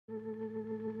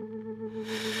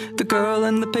The girl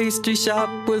in the pastry shop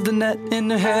with the net in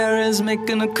her hair is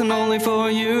making a cannoli for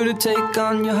you to take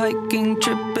on your hiking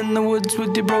trip in the woods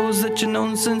with your bros that you've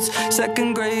known since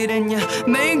second grade. And your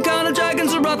main kind of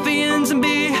dragons are ruffians and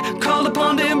be called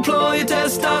upon to employ your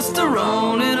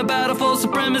testosterone in a battle for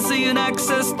supremacy and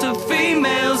access to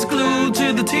females glued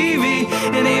to the TV.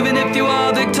 And even if you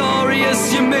are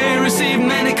victorious, you may receive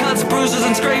many cuts, bruises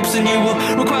and scrapes, and you will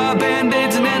require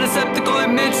band-aids and antiseptic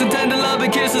ointments and tender loving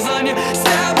kisses on your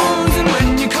stab wounds. And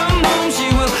when you come home, she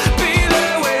will be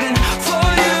there waiting for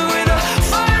you with a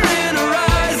fire in her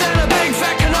eyes and a big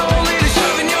fat cannoli to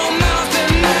shove in your mouth.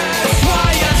 And that's why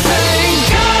I thank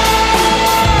God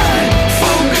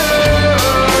for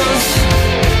girls.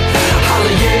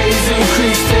 Holidays Zoo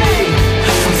Creek State,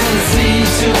 from Tennessee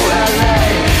to LA.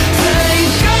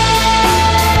 Thank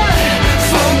God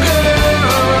for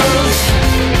girls.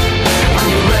 On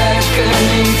your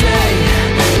reckoning day,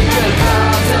 you better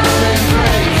bow down and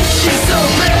pray. She's so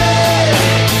big,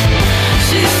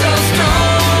 she's so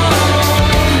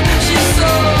strong, she's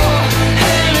so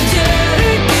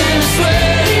energetic in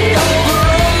sweaty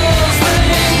overalls.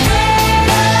 Thank God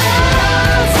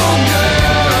for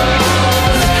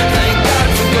girls. Thank God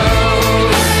for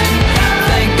girls.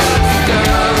 Thank God for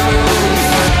girls.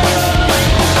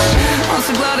 I'm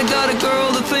so glad I got a girl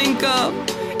to think of,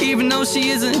 even though she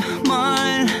isn't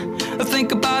mine. I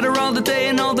think about her all the day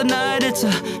and all the night. It's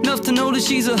enough to know that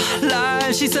she's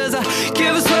alive. She says I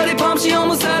give her sweaty palms, she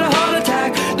almost had a heart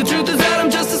attack. The truth is that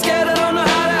I'm just as scared, I don't know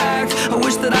how to act. I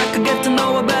wish that I could get to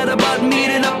know her better, but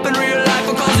meeting up in real life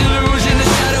will cause illusion to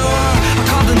shadow her. I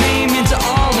call the name into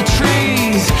all the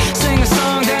trees, sing a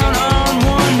song down on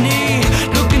one knee,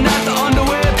 looking at the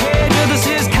underwear page of this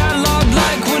his catalog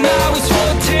like when I was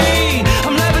 14.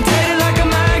 I'm levitating like a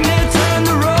magnet, turn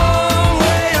the wrong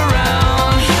way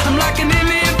around. I'm like an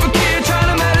Indian fakir trying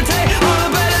to meditate on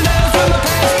the better days from the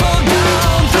past pulled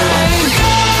down. Thank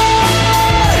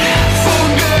God for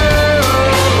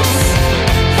girls.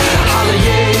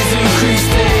 Holidays Zoo Creek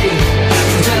State,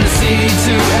 from Tennessee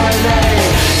to LA.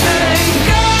 Thank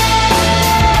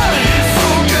God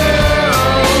for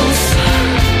girls.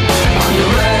 On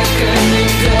your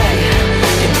reckoning day,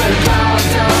 you better bow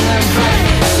down and pray.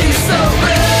 She's so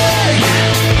big,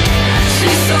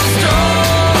 she's so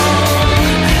strong,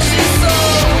 she's so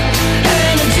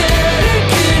energetic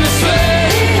in a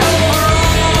sweaty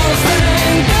overalls.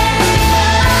 Thank God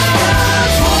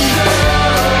for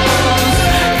girls.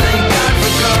 Thank God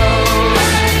for girls.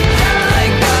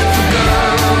 Thank God for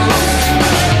girls.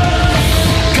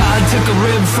 God took a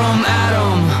rib from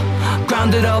Adam,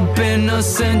 ground it up in a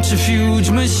centrifuge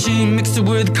machine, mixed it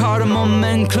with cardamom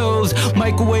and cloves,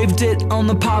 microwaved it on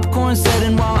the popcorn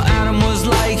setting while Adam was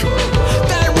like,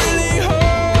 that really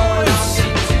hurts.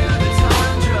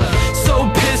 So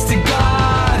pissed at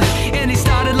God, and he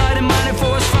started lighting mighty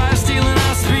forest fires, stealing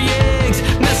osprey eggs,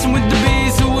 messing with the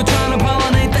bees who were trying to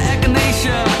pollinate the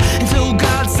echinacea, until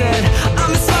God said,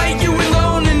 I'ma smite you with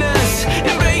loneliness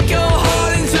and break your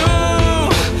heart in two.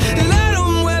 And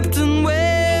Adam wept and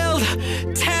wailed,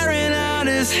 tearing out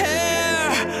his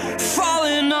hair,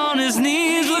 falling on his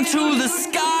knees, looked to the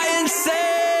sky and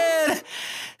said,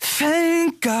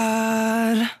 thank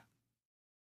God.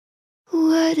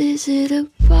 What is it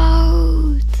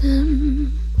about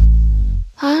them?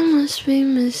 I must be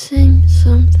missing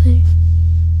something.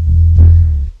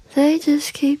 They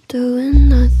just keep doing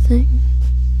nothing.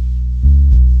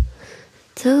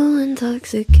 Too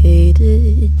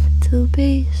intoxicated to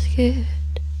be scared.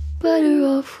 Better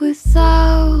off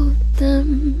without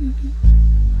them.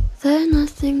 They're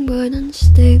nothing but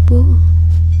unstable.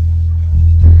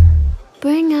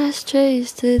 Bring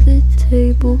ashtrays to the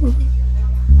table,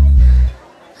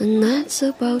 and that's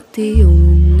about the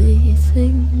only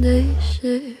thing they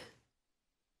share.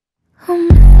 I'm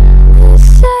in the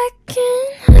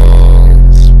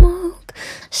second-hand smoke,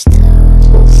 still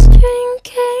just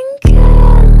drinking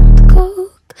canned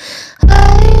coke.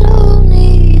 I don't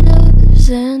need a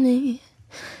Xanny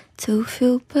to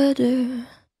feel better.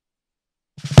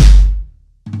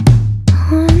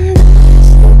 On the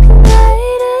sick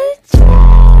night it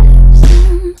drives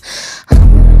them, I'm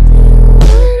the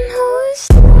one who's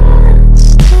not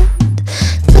stoned.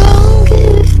 Don't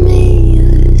give me a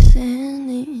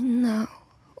Xanny now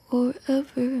or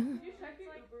ever.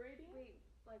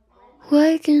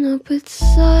 Waking up at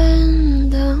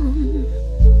sundown,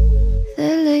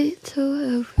 they're late to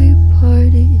every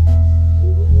party.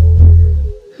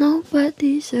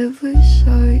 Nobody's ever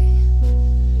sorry.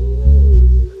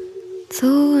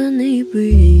 So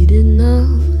inebriated now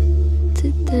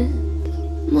to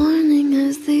dance. Morning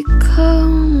as they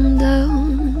come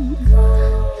down,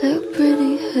 their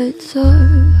pretty hair heads are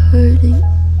hurting.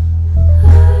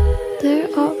 They're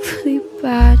awfully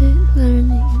bad at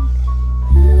learning.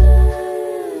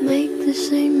 Make the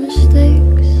same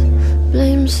mistakes,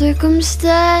 blame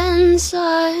circumstance.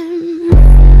 I'm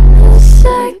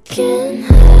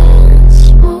second-hand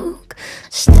smoke,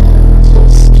 still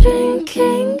just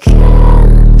drinking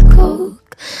canned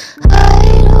Coke. I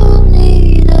don't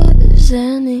need a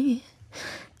Xanny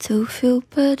to feel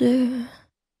better.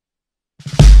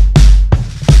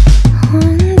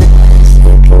 On the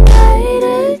second night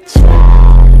it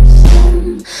drives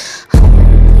them.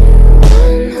 I'm the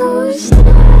one who's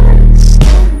not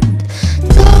stunned.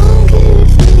 Don't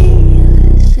give me a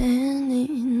Xanny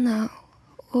now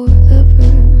or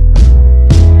ever.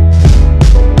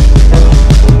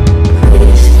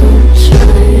 Please don't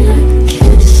try to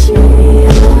kiss me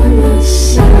on the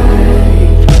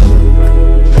sidewalk.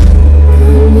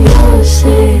 On your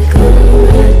sake,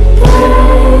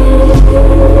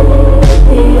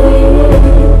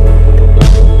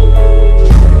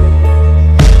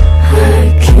 I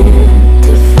can't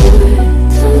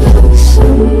afford to love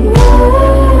someone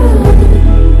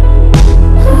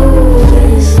who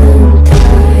isn't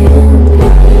dying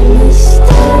by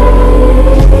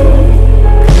mistake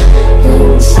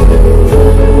in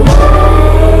silver light.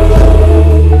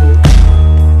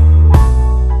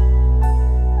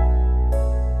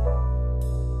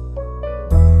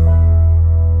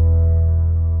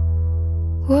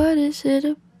 What is it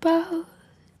about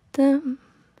them?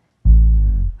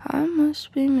 I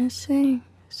must be missing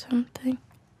something.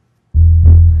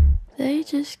 They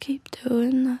just keep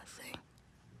doing nothing.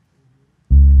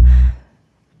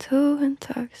 Too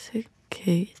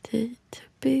intoxicated to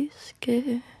be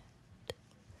scared.